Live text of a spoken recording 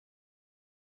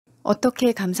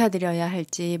어떻게 감사드려야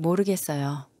할지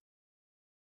모르겠어요.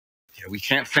 Yeah, we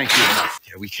can't thank you enough.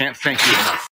 Yeah, we can't thank you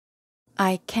enough.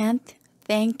 I can't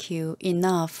thank you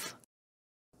enough.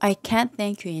 I can't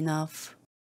thank you enough.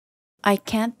 I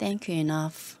can't thank you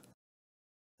enough.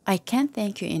 I can't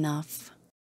thank you enough.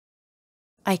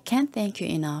 I can't thank you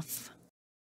enough.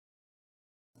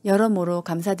 여러모로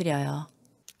감사드려요.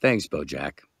 Thanks,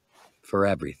 Bojack, for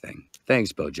everything.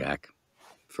 Thanks, Bojack,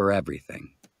 for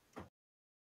everything.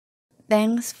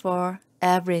 Thanks for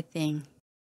everything.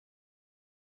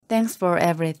 Thanks for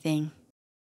everything.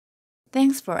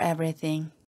 Thanks for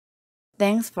everything.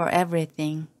 Thanks for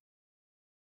everything.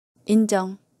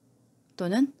 인정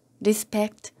또는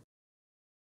respect.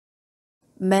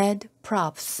 Mad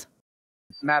props.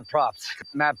 Mad props.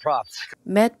 Mad props.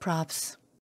 Mad props.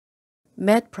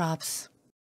 Mad props.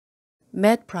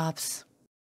 Mad props.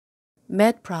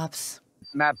 Mad props.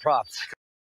 Mad props.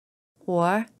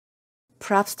 Or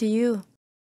props to you.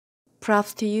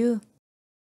 Props to you.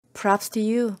 Props to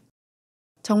you.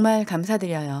 정말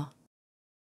감사드려요.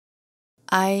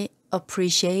 I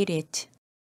appreciate it.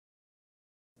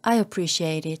 I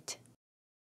appreciate it.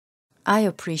 I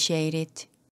appreciate it.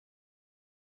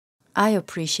 I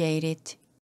appreciate it.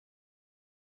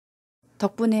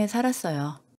 덕분에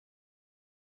살았어요.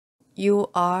 You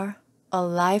are a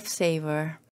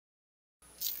lifesaver.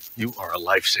 You are a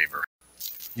lifesaver.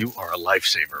 You are a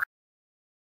lifesaver.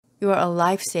 You are a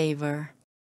lifesaver.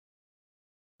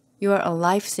 You are a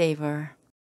lifesaver.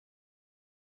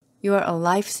 You are a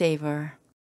lifesaver.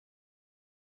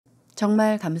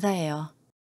 정말 감사해요.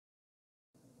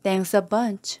 Thanks a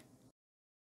bunch.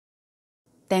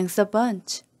 Thanks a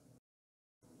bunch.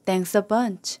 Thanks a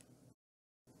bunch.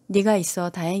 네가 있어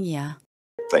다행이야.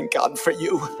 Thank God for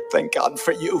you. Thank God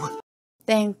for you.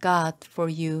 Thank God for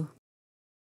you.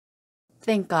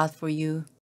 Thank God for you.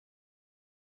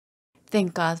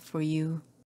 Thank God for you.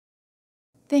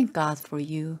 Thank God for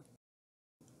you.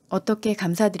 어떻게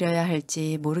감사드려야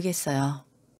할지 모르겠어요.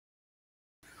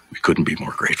 We couldn't be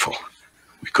more grateful.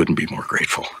 We couldn't be more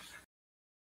grateful.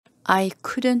 I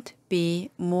couldn't be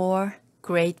more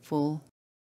grateful.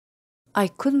 I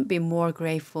couldn't be more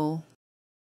grateful.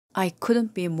 I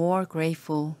couldn't be more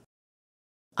grateful.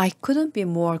 I couldn't be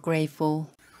more grateful.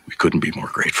 We couldn't be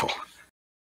more grateful.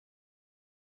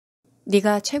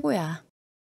 네가 최고야.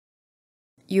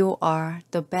 You are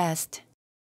the best.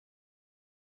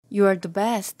 You are the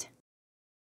best.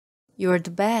 You are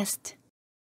the best.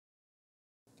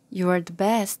 You are the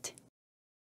best.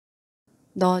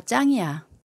 너 짱이야.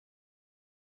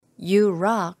 You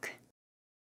rock.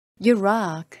 You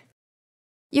rock.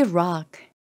 You rock.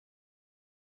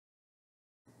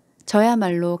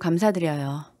 저야말로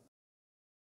감사드려요.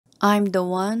 I'm the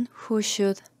one who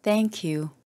should thank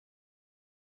you.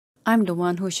 I'm the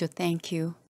one who should thank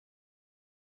you.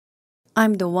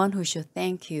 I'm the one who should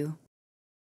thank you.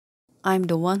 I'm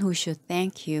the one who should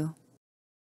thank you.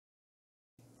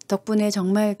 덕분에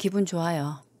정말 기분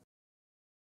좋아요.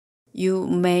 You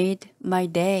made my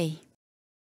day.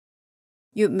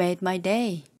 You made my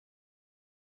day.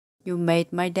 You made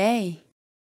my day.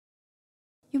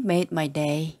 You made my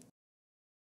day.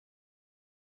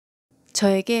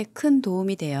 저에게 큰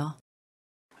도움이 돼요.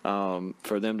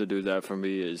 For them to do that for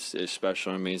me is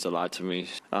special and means a lot to me.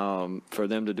 For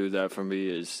them to do that for me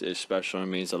is special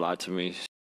and means a lot to me.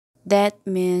 That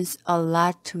means a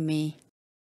lot to me.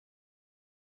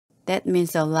 That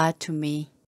means a lot to me.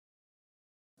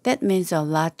 That means a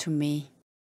lot to me.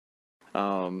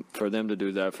 For them to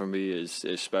do that for me is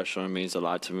special and means a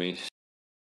lot to me.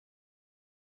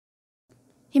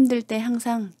 힘들 때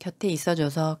항상 곁에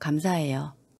있어줘서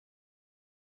감사해요.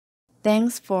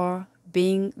 Thanks for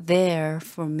being there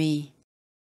for me.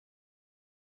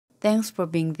 Thanks for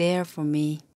being there for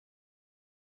me.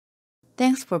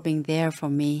 Thanks for being there for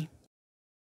me.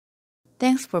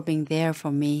 Thanks for being there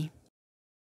for me.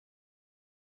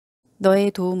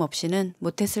 너의 도움 없이는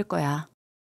못했을 거야.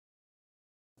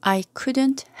 I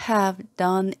couldn't have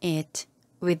done it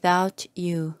without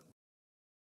you.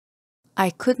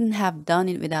 I couldn't have done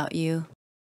it without you.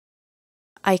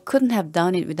 I couldn't have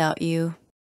done it without you.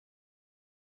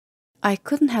 I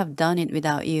couldn't have done it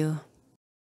without you.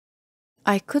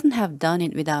 I couldn't have done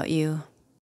it without you.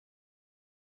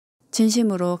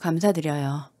 진심으로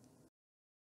감사드려요.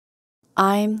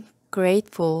 I'm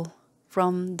grateful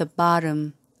from the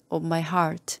bottom of my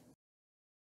heart.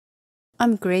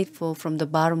 I'm grateful from the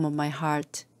bottom of my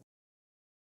heart.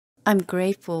 I'm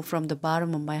grateful from the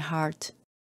bottom of my heart.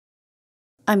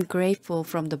 I'm grateful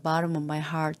from the bottom of my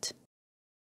heart.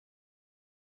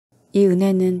 이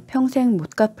은혜는 평생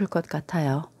못 갚을 것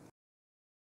같아요.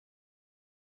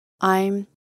 I'm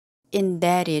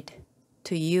indebted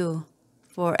to you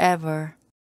forever.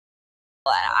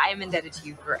 I am indebted to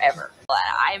you forever.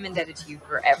 I am indebted to you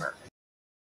forever.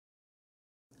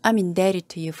 I'm indebted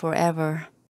to you forever.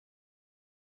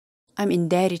 I'm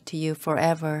indebted to you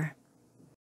forever.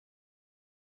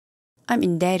 I'm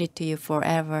indebted to you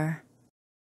forever.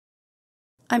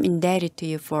 I'm indebted to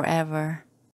you forever.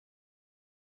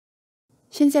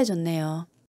 신세 좋네요.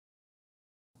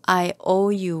 I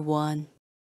owe you one.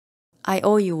 I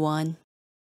owe you one.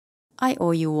 I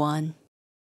owe you one.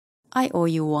 I owe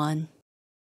you one.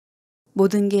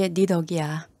 모든 게 네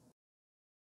덕이야.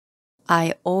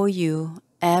 I owe you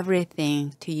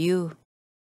everything to you.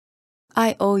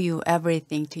 I owe you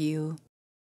everything to you.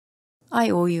 I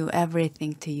owe you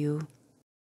everything to you.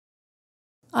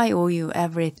 I owe you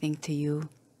everything to you.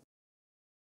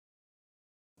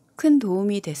 큰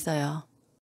도움이 됐어요.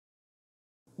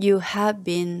 You have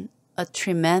been a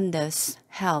tremendous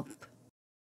help.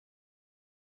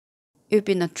 You've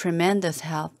been a tremendous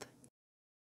help.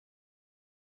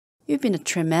 You've been a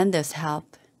tremendous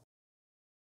help.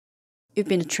 You've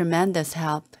been a tremendous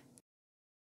help.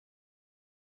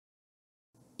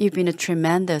 You've been a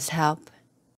tremendous help.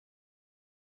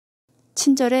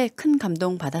 친절에 큰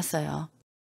감동 받았어요.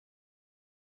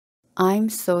 I'm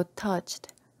so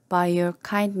touched by your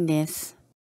kindness.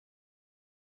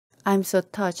 I'm so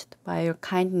touched by your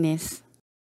kindness.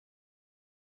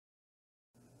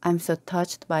 I'm so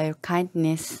touched by your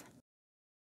kindness.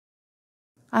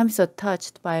 I'm so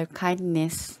touched by your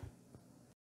kindness.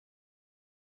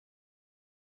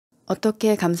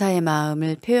 어떻게 감사의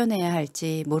마음을 표현해야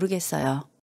할지 모르겠어요.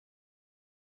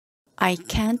 I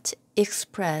can't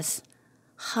express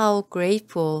how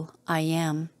grateful I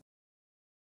am.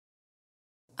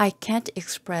 I can't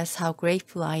express how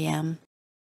grateful I am.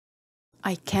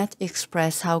 I can't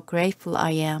express how grateful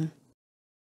I am.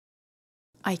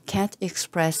 I can't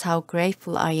express how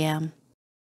grateful I am.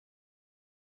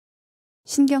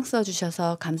 신경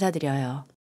써주셔서 감사드려요.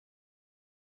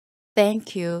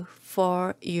 Thank you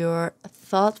for your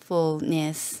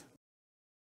thoughtfulness.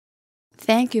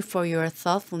 Thank you for your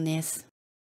thoughtfulness.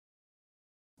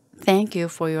 Thank you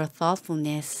for your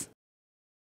thoughtfulness.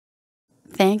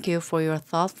 Thank you for your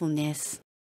thoughtfulness.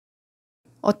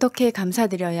 어떻게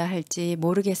감사드려야 할지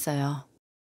모르겠어요.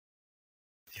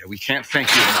 Yeah, we can't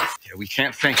thank you enough. Yeah, we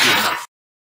can't thank you enough.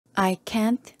 I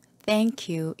can't thank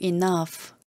you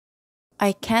enough.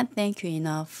 I can't thank you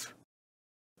enough.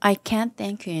 I can't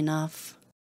thank you enough.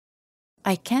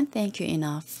 I can't thank you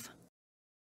enough.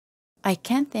 I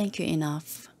can't thank you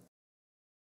enough.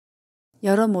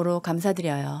 여러모로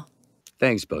감사드려요.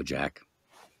 Thanks, Bojack,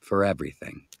 for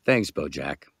everything. Thanks,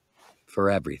 Bojack,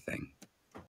 for everything.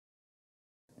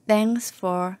 Thanks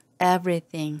for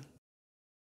everything.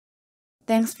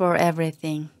 Thanks for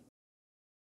everything.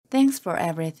 Thanks for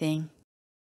everything.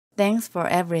 Thanks for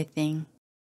everything.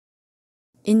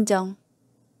 인정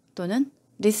또는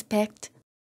respect.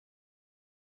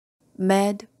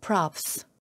 Mad props.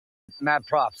 Mad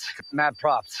props. Mad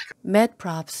props. Mad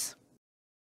props.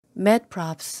 Mad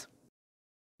props.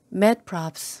 Mad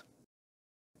props.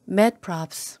 Mad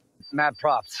props. Mad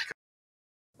props.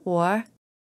 Or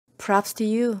props to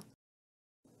you.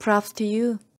 Props to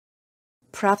you.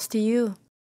 Props to you.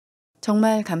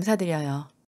 정말 감사드려요.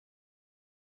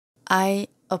 I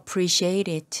appreciate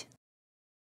it.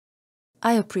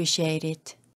 I appreciate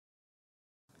it.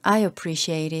 I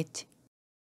appreciate it.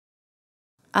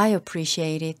 I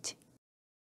appreciate it.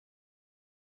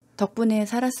 덕분에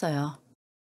살았어요.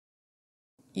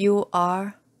 You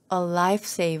are a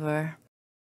lifesaver.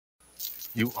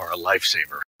 You are a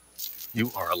lifesaver.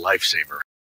 You are a lifesaver.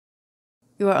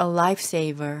 You are a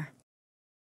lifesaver.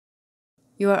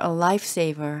 You are a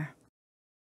lifesaver.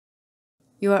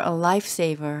 You are a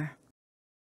lifesaver.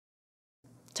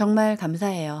 정말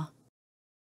감사해요.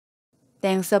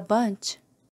 Thanks a bunch.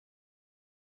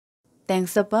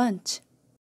 Thanks a bunch.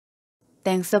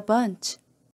 Thanks a bunch.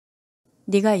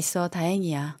 네가 있어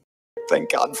다행이야. Thank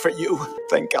God for you.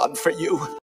 Thank God for you.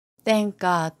 Thank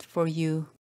God for you.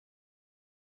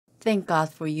 Thank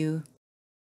God for you.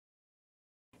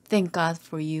 Thank God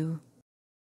for you.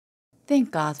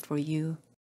 Thank God for you.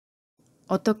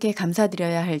 어떻게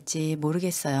감사드려야 할지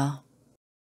모르겠어요.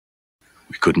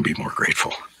 We couldn't be more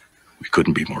grateful. We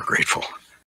couldn't be more grateful.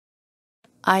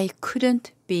 I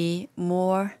couldn't be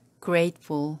more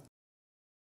grateful.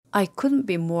 I couldn't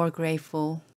be more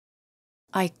grateful.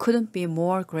 I couldn't be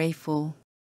more grateful.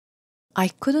 I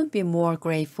couldn't be more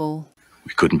grateful.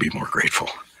 We couldn't be more grateful.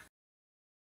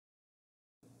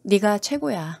 네가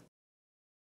최고야.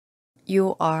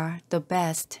 You are the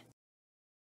best.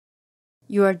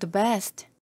 You are the best.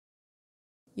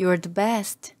 You are the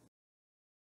best.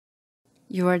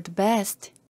 You are the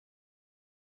best.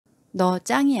 너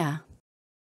짱이야.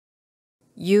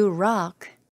 You rock.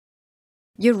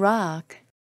 You rock.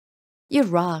 You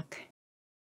rock.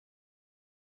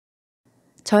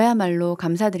 저야말로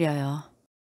감사드려요.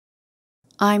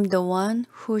 I'm the one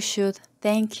who should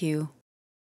thank you.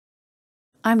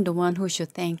 I'm the one who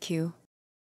should thank you.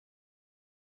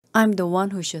 I'm the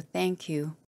one who should thank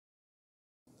you.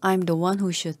 I'm the one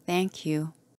who should thank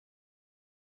you.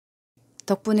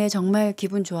 덕분에 정말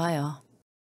기분 좋아요.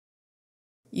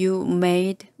 You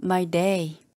made my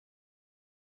day.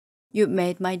 You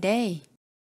made my day.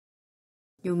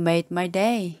 You made my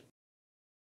day.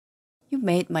 You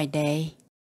made my day.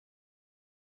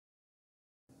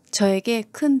 저에게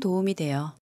큰 도움이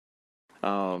돼요.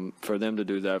 For them to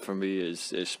do that for me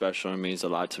is special and means a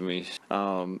lot to me.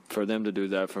 For them to do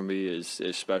that for me is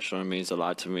special and means a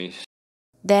lot to me.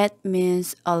 That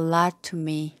means a lot to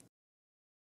me.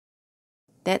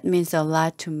 That means a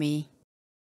lot to me.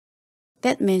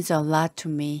 That means a lot to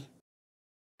me.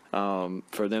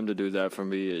 For them to do that for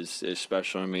me is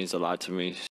special and means a lot to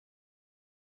me.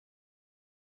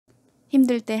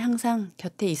 힘들 때 항상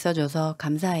곁에 있어줘서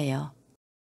감사해요.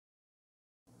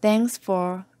 Thanks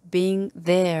for being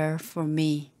there for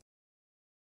me.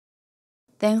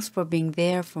 Thanks for being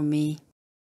there for me.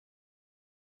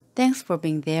 Thanks for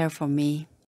being there for me.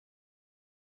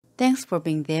 Thanks for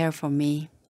being there for me.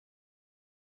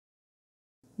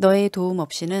 너의 도움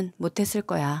없이는 못했을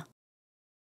거야.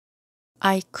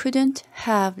 I couldn't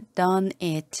have done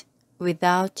it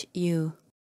without you.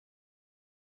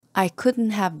 I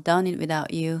couldn't have done it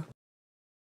without you.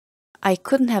 I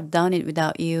couldn't have done it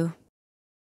without you.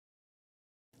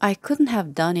 I couldn't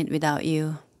have done it without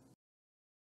you.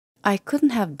 I couldn't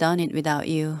have done it without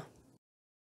you.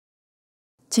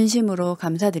 진심으로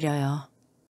감사드려요.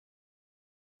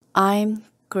 I'm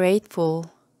grateful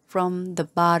from the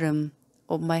bottom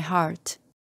of my heart.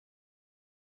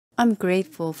 I'm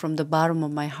grateful from the bottom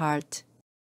of my heart.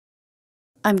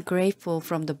 I'm grateful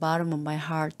from the bottom of my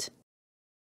heart.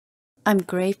 I'm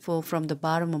grateful from the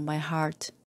bottom of my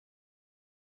heart.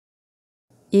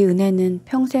 이 은혜는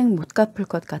평생 못 갚을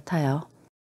것 같아요.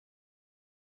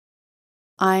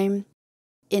 I'm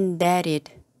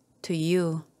indebted to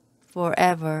you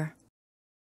forever.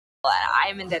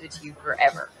 I'm indebted to you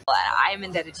forever. I'm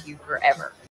indebted to you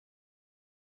forever.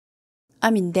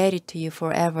 I'm indebted to you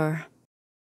forever.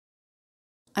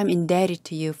 I'm indebted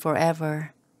to you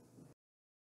forever.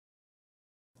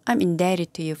 I'm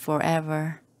indebted to you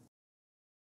forever.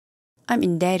 I'm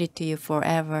indebted to you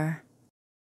forever.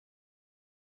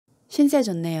 신세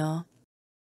졌네요.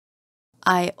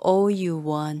 I owe you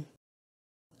one.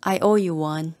 I owe you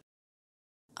one.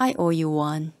 I owe you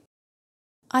one.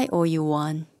 I owe you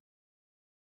one.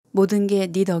 모든 게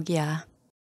네 덕이야.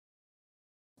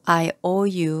 I owe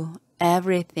you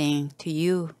everything to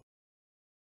you.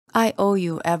 I owe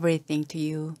you everything to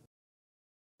you.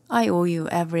 I owe you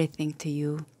everything to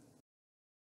you.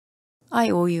 I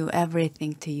owe you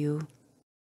everything to you.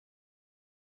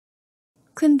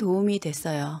 큰 도움이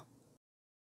됐어요.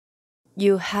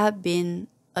 You have been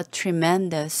a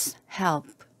tremendous help.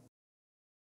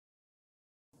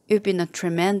 You've been a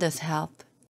tremendous help.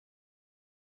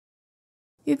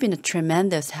 You've been a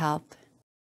tremendous help.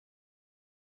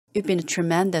 You've been a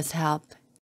tremendous help.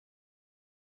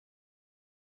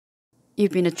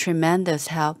 You've been a tremendous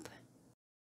help.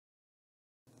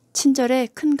 친절에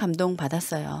큰 감동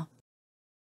받았어요.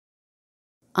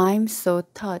 I'm so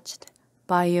touched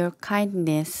by your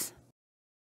kindness.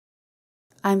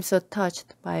 I'm so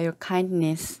touched by your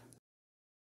kindness.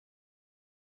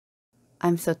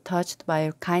 I'm so touched by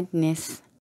your kindness.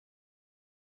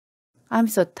 I'm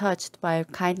so touched by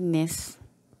your kindness.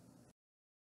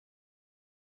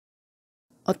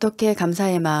 어떻게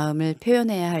감사의 마음을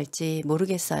표현해야 할지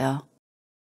모르겠어요.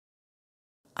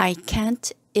 I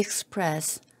can't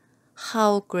express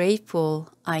how grateful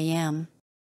I am.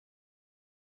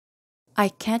 I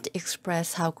can't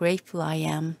express how grateful I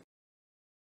am.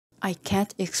 I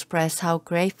can't express how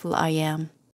grateful I am.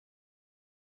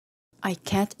 I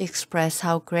can't express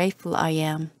how grateful I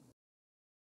am.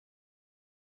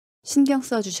 신경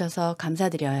써주셔서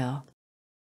감사드려요.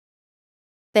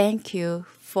 Thank you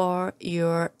for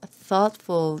your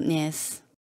thoughtfulness.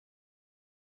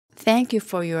 Thank you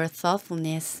for your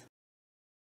thoughtfulness.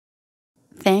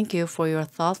 Thank you for your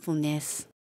thoughtfulness.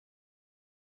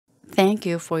 Thank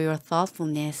you for your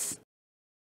thoughtfulness.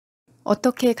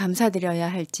 어떻게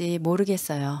감사드려야 할지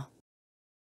모르겠어요.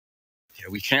 Yeah,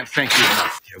 we can't thank you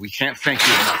enough. Yeah, we can't thank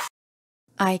you enough.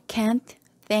 I can't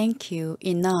thank you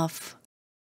enough.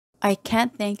 I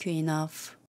can't thank you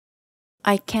enough.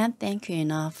 I can't thank you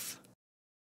enough.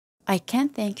 I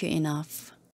can't thank you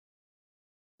enough.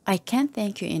 I can't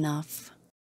thank you enough.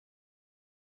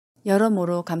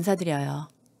 여러모로 감사드려요.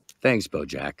 Thanks,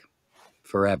 Bojack,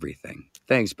 for everything.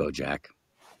 Thanks, Bojack,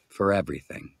 for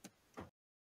everything.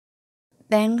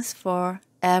 Thanks for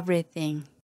everything.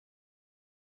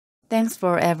 Thanks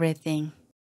for everything.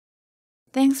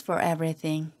 Thanks for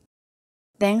everything.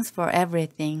 Thanks for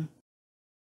everything.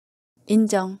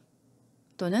 인정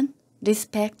또는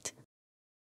respect.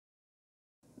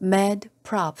 Mad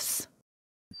props.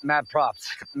 Mad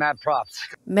props. Mad props.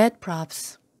 Mad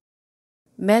props.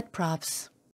 Mad props.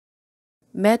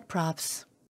 Mad props.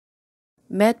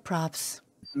 Mad props.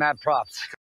 Mad props.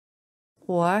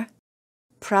 Or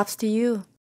props to you.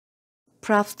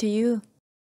 Props to you.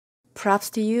 Props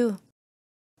to you.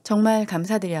 정말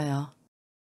감사드려요.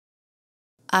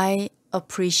 I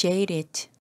appreciate it.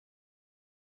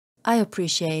 I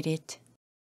appreciate it.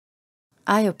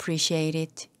 I appreciate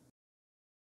it.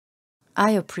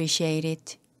 I appreciate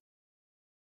it.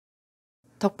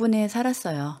 덕분에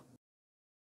살았어요.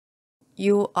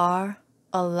 You are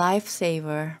a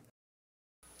lifesaver.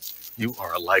 You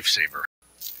are a lifesaver.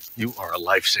 You are a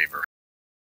lifesaver.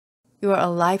 You are a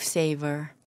lifesaver.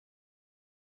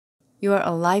 You are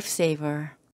a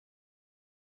lifesaver.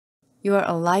 You are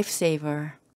a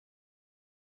lifesaver.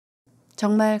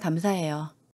 정말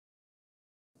감사해요.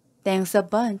 Thanks a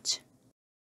bunch.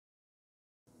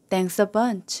 Thanks a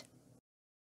bunch.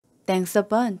 Thanks a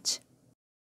bunch.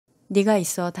 네가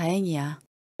있어 다행이야.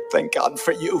 Thank God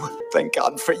for you. Thank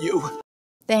God for you.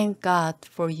 Thank God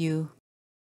for you.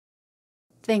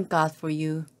 Thank God for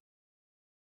you.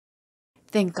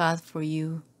 Thank God for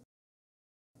you.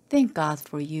 Thank God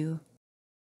for you.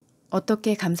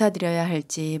 어떻게 감사드려야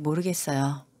할지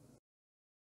모르겠어요.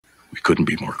 We couldn't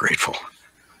be more grateful.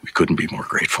 We couldn't be more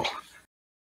grateful.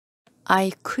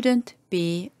 I couldn't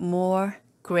be more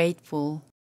grateful.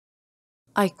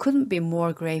 I couldn't be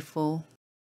more grateful.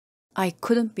 I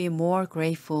couldn't be more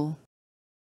grateful.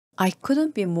 I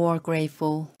couldn't be more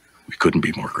grateful. We couldn't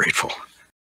be more grateful.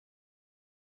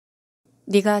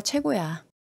 네가 최고야.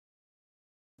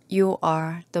 You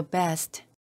are the best.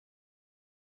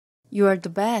 You are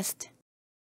the best.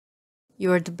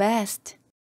 You are the best.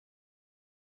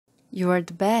 You are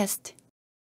the best.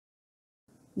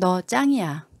 너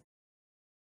짱이야.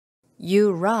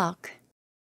 You rock.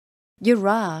 You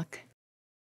rock.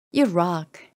 You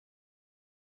rock.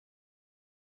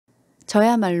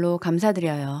 저야말로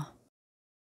감사드려요.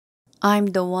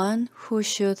 I'm the one who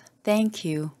should thank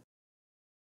you.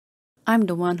 I'm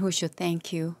the one who should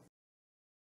thank you.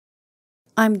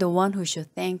 I'm the one who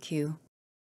should thank you.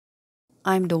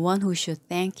 I'm the one who should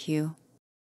thank you.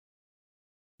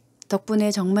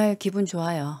 덕분에 정말 기분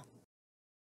좋아요.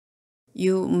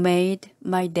 You made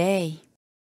my day.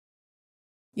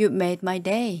 You made my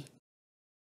day.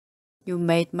 You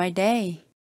made my day.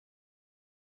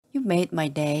 You made my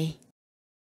day.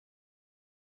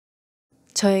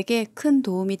 저에게 큰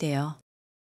도움이 돼요.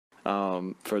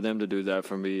 For them to do that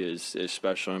for me is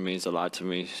special and means a lot to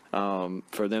me.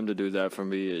 For them to do that for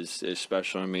me is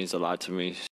special and means a lot to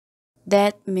me.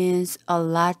 That means a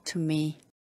lot to me.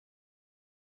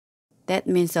 That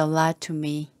means a lot to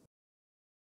me.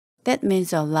 That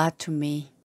means a lot to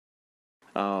me.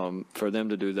 For them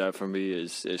to do that for me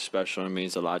is special and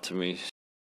means a lot to me.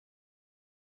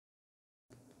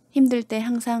 힘들 때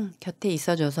항상 곁에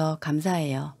있어줘서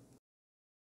감사해요.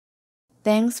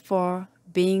 Thanks for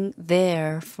being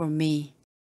there for me.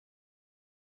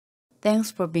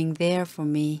 Thanks for being there for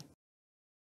me.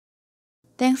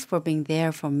 Thanks for being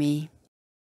there for me.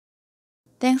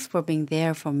 Thanks for being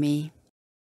there for me.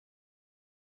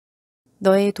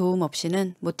 너의 도움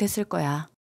없이는 못했을 거야.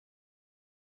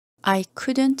 I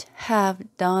couldn't have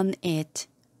done it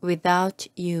without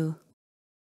you.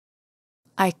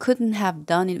 I couldn't have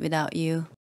done it without you.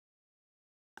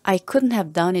 I couldn't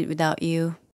have done it without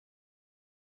you.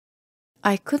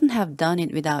 I couldn't have done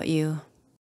it without you.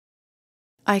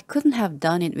 I couldn't have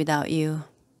done it without you.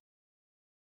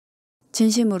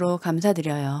 진심으로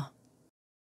감사드려요.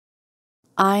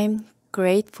 I'm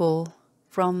grateful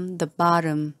from the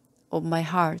bottom of my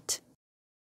heart.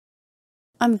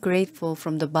 I'm grateful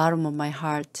from the bottom of my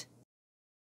heart.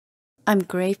 I'm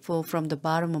grateful from the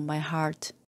bottom of my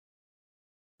heart.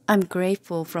 I'm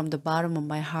grateful from the bottom of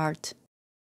my heart.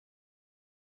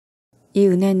 이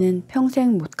은혜는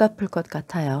평생 못 갚을 것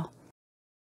같아요.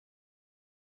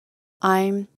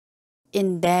 I'm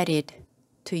indebted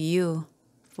to you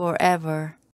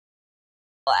forever.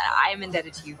 And I'm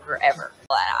indebted to you forever.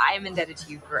 And I'm indebted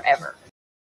to you forever.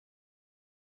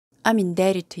 I'm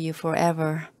indebted to you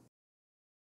forever.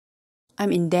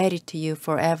 I'm indebted to you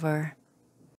forever.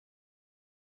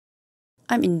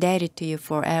 I'm indebted to you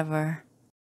forever.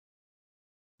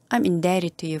 I'm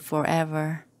indebted to you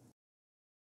forever.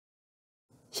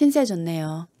 신세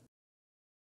졌네요.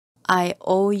 I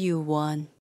owe you one.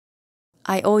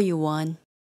 I owe you one.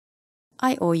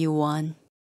 I owe you one.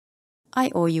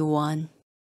 I owe you one.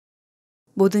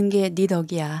 모든 게 네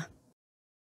덕이야.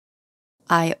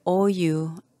 I owe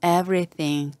you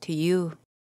everything to you.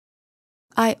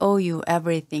 I owe you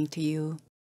everything to you.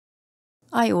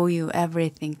 I owe you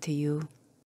everything to you.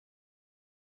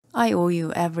 I owe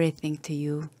you everything to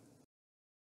you.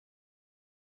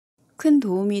 큰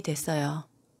도움이 됐어요.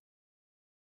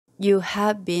 You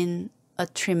have been a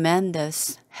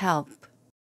tremendous help.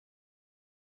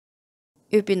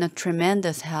 You've been a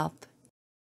tremendous help.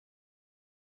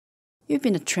 You've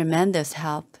been a tremendous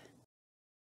help.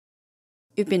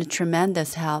 You've been a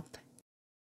tremendous help.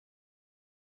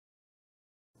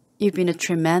 You've been a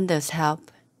tremendous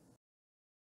help.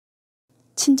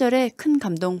 친절에 큰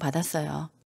감동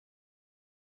받았어요.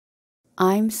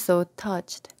 I'm so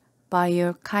touched by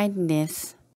your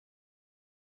kindness.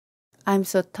 I'm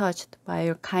so touched by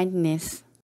your kindness.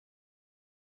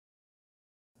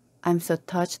 I'm so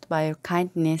touched by your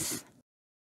kindness.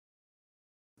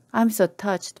 I'm so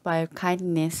touched by your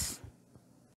kindness.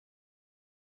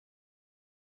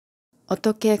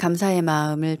 어떻게 감사의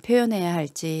마음을 표현해야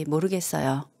할지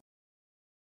모르겠어요.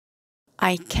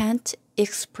 I can't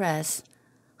express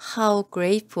how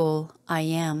grateful I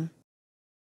am.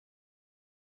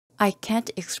 I can't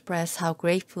express how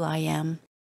grateful I am.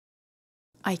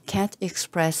 I can't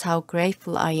express how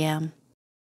grateful I am.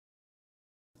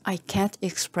 I can't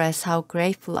express how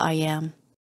grateful I am.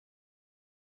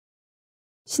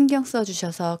 신경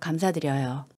써주셔서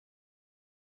감사드려요.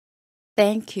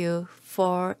 Thank you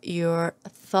for your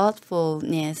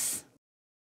thoughtfulness.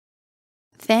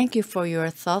 Thank you for your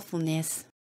thoughtfulness.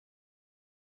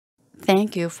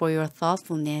 Thank you for your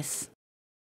thoughtfulness.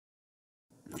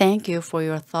 Thank you for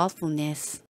your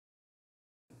thoughtfulness.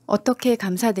 어떻게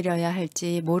감사드려야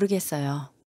할지 모르겠어요.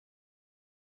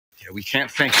 Yeah, we can't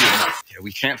thank you enough. Yeah,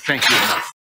 we can't thank you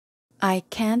enough. I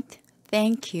can't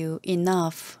thank you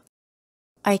enough.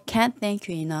 I can't thank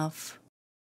you enough.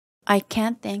 I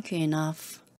can't thank you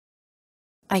enough.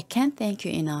 I can't thank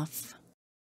you enough.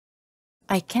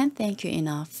 I can't thank you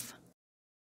enough.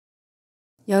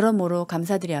 여러모로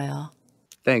감사드려요.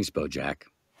 Thanks, Bojack,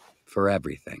 for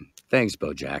everything. Thanks,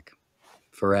 Bojack,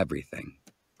 for everything.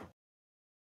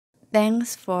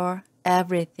 Thanks for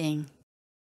everything.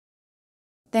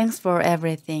 Thanks for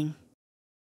everything.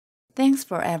 Thanks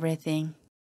for everything.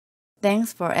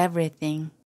 Thanks for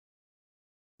everything.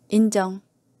 인정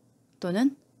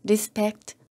또는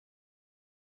respect.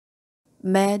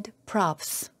 Mad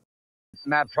props.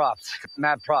 Mad props.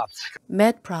 Mad props.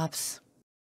 Mad props.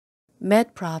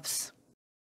 Mad props.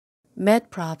 Mad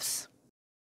props.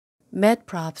 Mad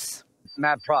props.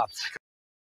 Mad props.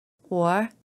 Or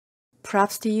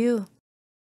props to you.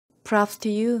 Props to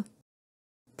you.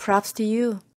 Props to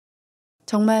you.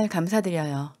 정말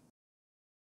감사드려요.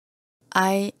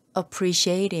 I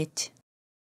appreciate it.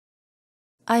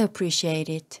 I appreciate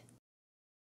it.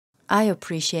 I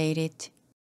appreciate it.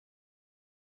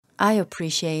 I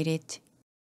appreciate it.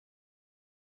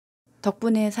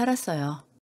 덕분에 살았어요.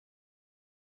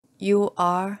 You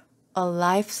are a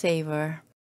lifesaver.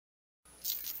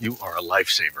 You are a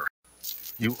lifesaver.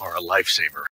 You are a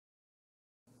lifesaver.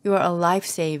 You are a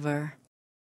lifesaver.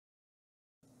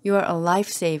 You are a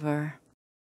lifesaver.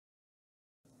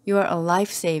 You are a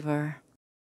lifesaver.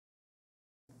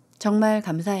 정말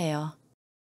감사해요.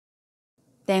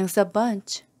 Thanks a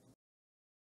bunch.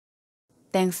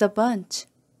 Thanks a bunch.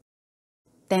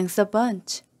 Thanks a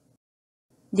bunch.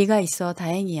 네가 있어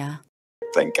다행이야.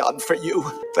 Thank God for you.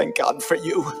 Thank God for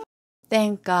you.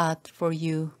 Thank God for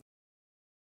you.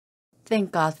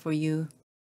 Thank God for you.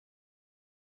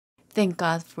 Thank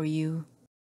God for you.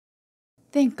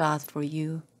 Thank God for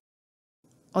you.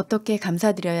 어떻게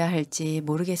감사드려야 할지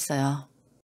모르겠어요.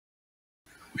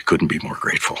 We couldn't be more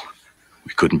grateful.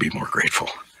 We couldn't be more grateful.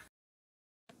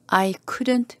 I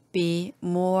couldn't be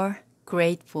more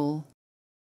grateful.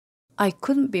 I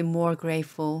couldn't be more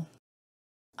grateful.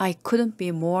 I couldn't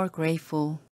be more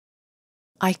grateful.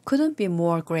 I couldn't be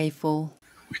more grateful.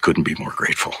 We couldn't be more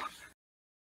grateful.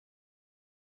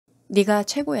 네가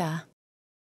최고야.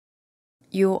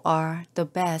 You are the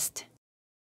best.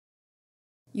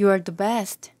 You are the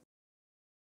best.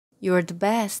 You are the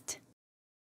best.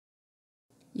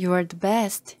 You are the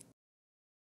best.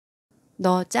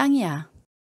 너 짱이야.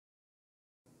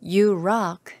 You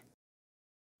rock.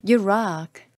 You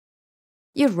rock.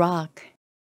 You rock.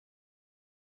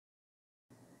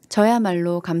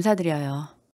 저야말로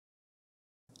감사드려요.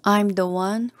 I'm the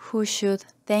one who should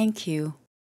thank you.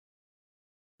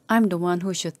 I'm the one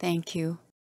who should thank you.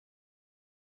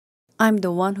 I'm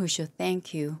the one who should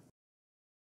thank you.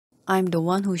 I'm the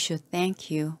one who should thank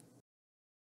you.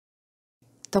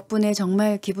 덕분에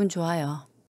정말 기분 좋아요.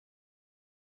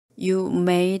 You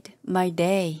made my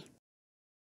day.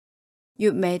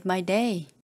 You made my day.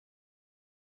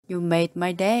 You made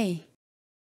my day.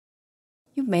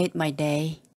 You made my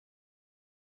day.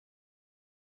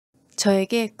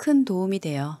 저에게 큰 도움이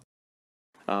돼요.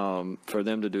 For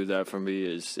them to do that for me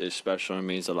is special and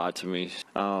means a lot to me.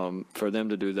 For them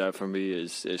to do that for me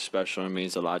is special and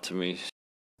means a lot to me.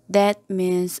 That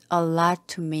means a lot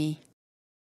to me.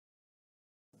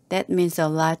 That means a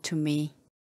lot to me.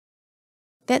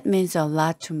 That means a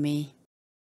lot to me.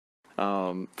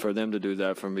 For them to do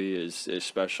that for me is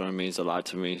special and means a lot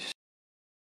to me.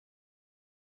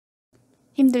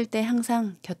 힘들 때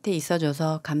항상 곁에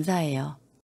있어줘서 감사해요.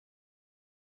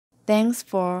 Thanks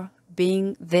for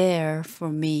being there for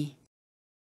me.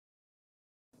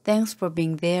 Thanks for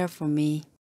being there for me.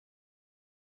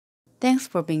 Thanks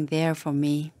for being there for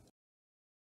me.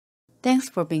 Thanks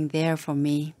for being there for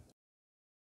me.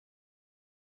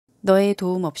 너의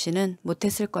도움 없이는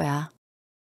못했을 거야.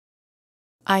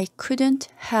 I couldn't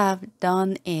have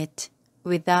done it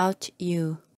without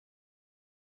you.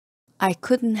 I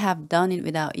couldn't have done it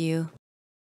without you.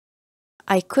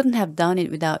 I couldn't have done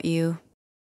it without you.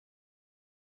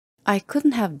 I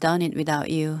couldn't have done it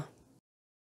without you.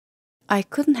 I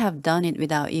couldn't have done it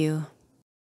without you.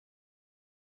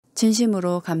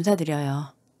 진심으로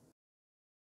감사드려요.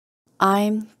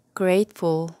 I'm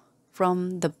grateful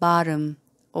from the bottom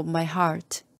of my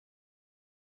heart.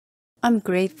 I'm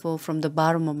grateful from the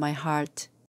bottom of my heart.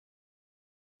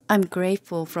 I'm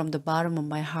grateful from the bottom of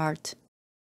my heart.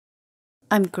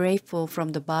 I'm grateful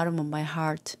from the bottom of my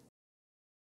heart.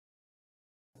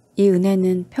 이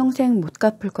은혜는 평생 못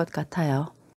갚을 것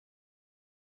같아요.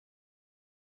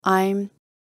 I'm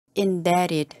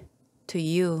indebted to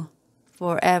you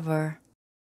forever.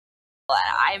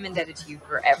 I'm indebted to you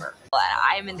forever.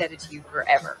 I'm indebted to you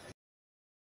forever.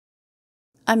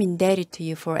 I'm indebted to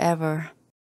you forever.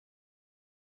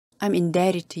 I'm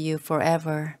indebted to you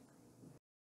forever.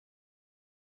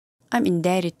 I'm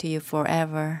indebted to you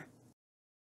forever.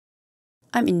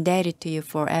 I'm indebted to you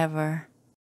forever.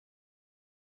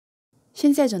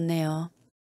 신세 졌네요.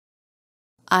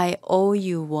 I owe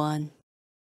you one.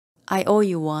 I owe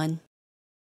you one.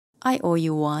 I owe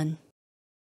you one.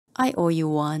 I owe you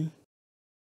one.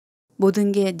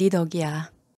 모든 게 네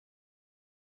덕이야.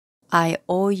 I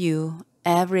owe you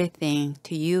everything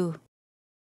to you.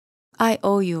 I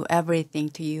owe you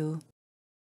everything to you.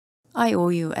 I owe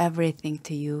you everything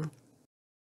to you.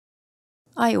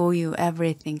 I owe you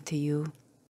everything to you.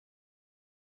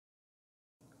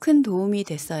 큰 도움이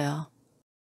됐어요.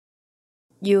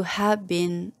 You have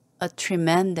been a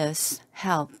tremendous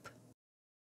help.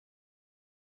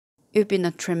 You've been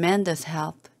a tremendous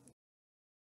help.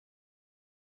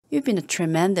 You've been a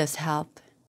tremendous help.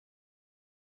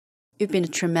 You've been a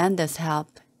tremendous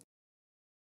help.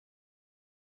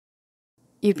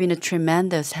 You've been a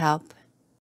tremendous help.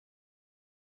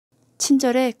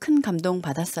 친절에 큰 감동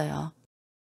받았어요.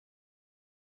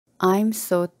 I'm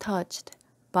so touched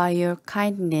by your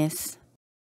kindness.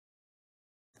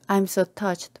 I'm so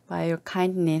touched by your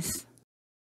kindness.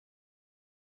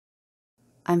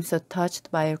 I'm so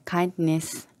touched by your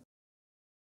kindness.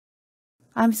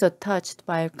 I'm so touched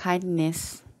by your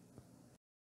kindness.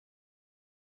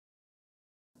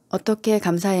 어떻게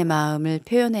감사의 마음을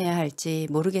표현해야 할지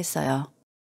모르겠어요.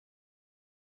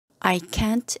 I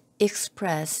can't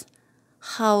express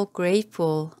how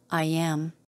grateful I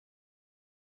am.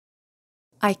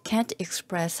 I can't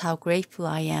express how grateful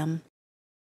I am.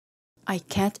 I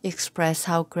can't express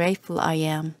how grateful I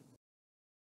am.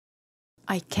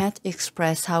 I can't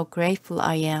express how grateful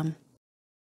I am.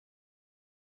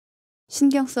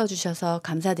 신경 써주셔서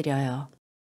감사드려요.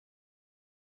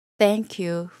 Thank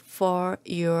you for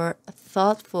your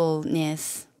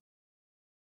thoughtfulness.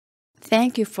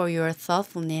 Thank you for your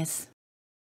thoughtfulness.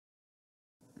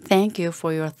 Thank you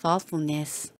for your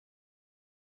thoughtfulness.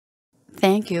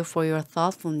 Thank you for your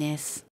thoughtfulness.